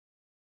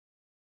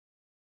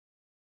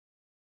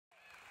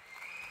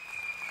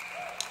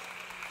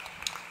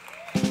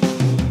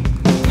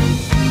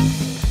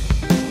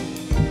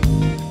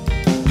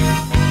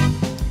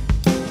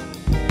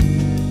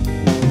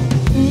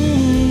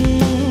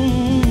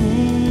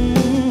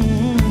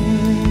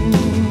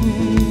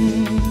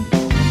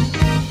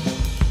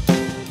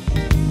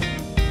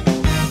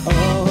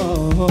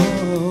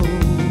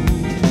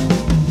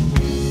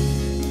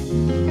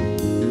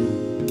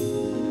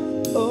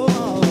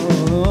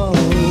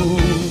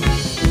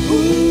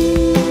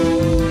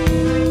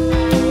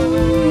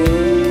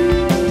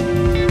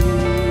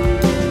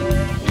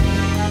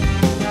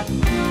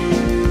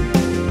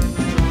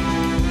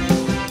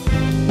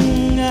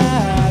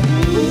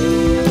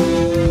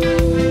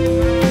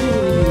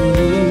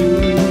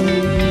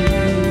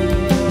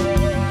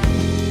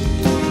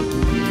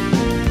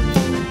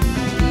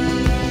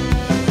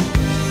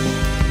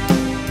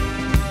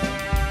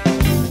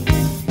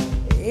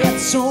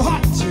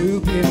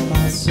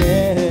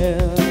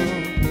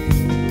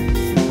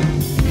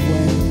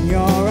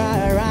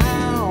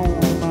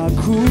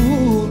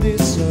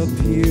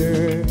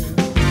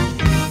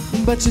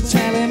but you're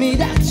telling me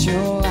that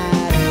you're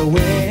right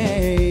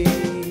away.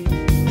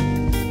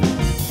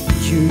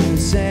 You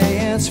say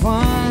it's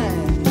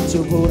fine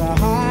to put our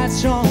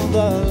hearts on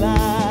the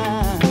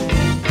line.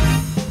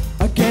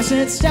 I guess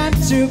it's time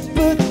to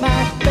put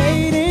my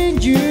faith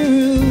in you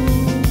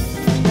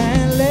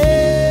and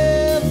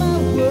let my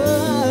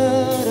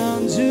word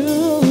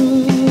undo.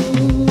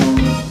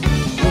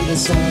 When the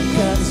sun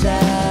comes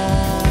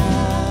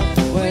out,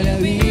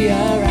 we'll be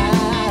around,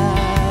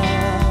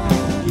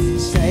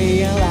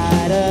 staying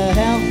light of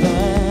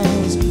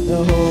heavens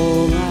the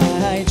whole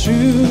night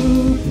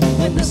through.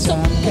 When the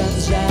sun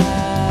comes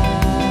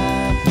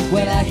out,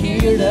 when I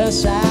hear the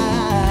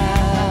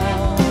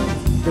sound,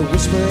 the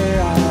whisper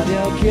of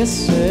your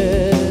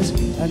kisses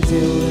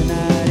until the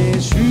night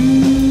is through.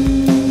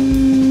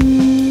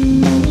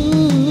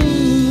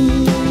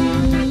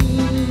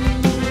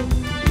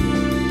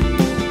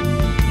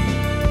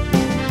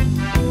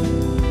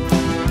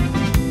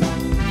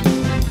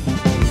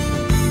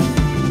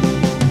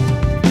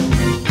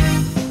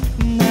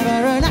 Never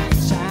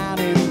enough time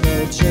in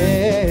the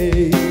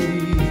day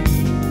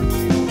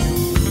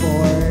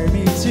for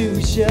me to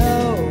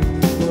show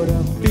what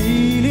I'm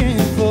feeling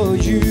for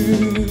you.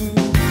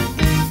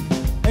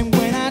 And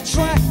when I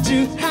try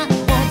to hide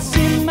what's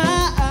in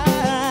my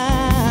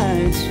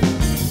eyes,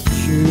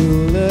 you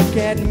look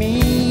at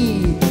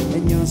me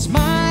and your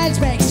smile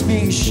makes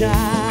me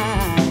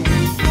shine.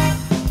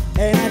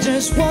 And I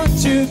just want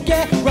to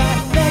get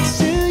right next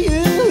to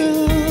you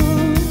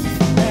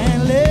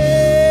and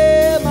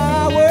let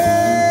my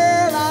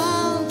world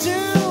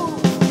undo.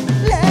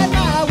 Let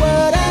my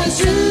world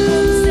undo.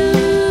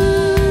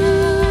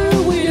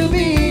 We'll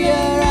be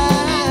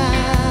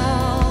around,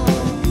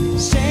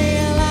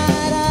 staying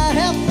light of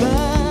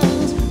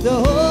heavens the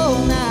whole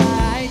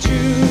night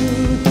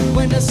through.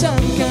 When the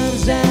sun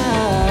comes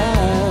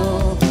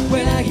down,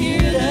 when I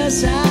hear the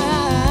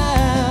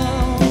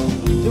sound,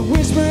 the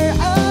whisper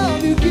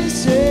of your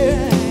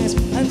kisses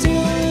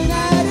until the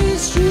night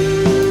is through.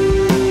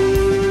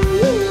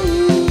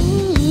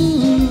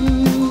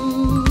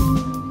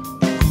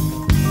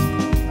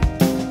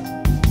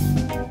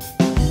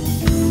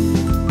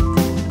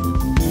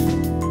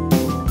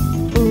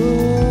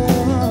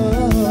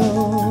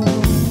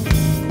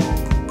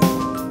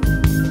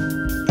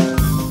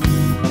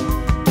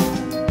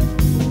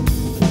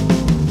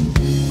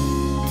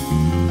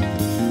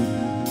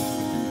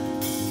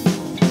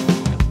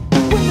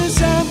 When the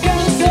sun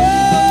comes down,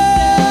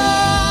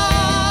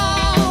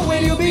 when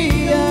you'll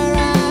be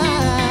around,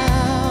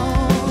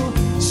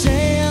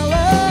 staying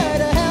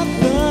light of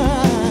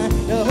heaven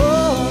the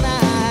whole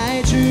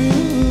night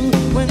through.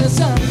 When the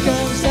sun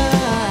comes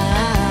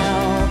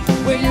down,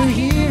 when you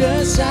hear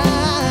the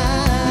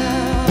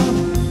sound,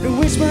 the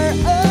whisper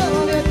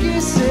of your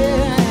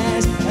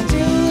kisses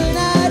until the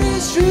night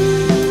is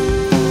through.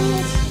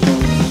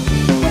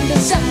 When the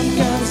sun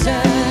comes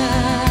down,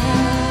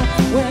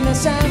 when the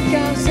sun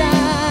comes down,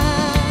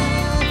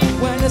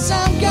 when the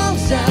sun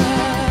comes down,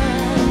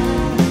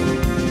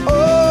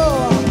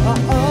 oh, oh,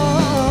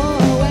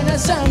 oh, when the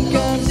sun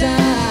comes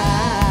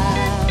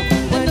down,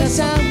 when the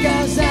sun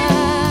comes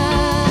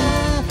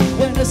down,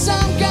 when the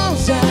sun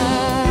comes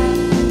down,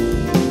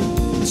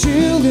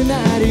 till the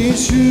night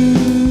is through.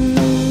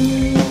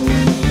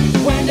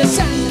 When the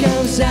sun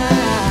comes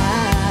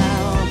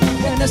down,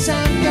 when the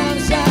sun comes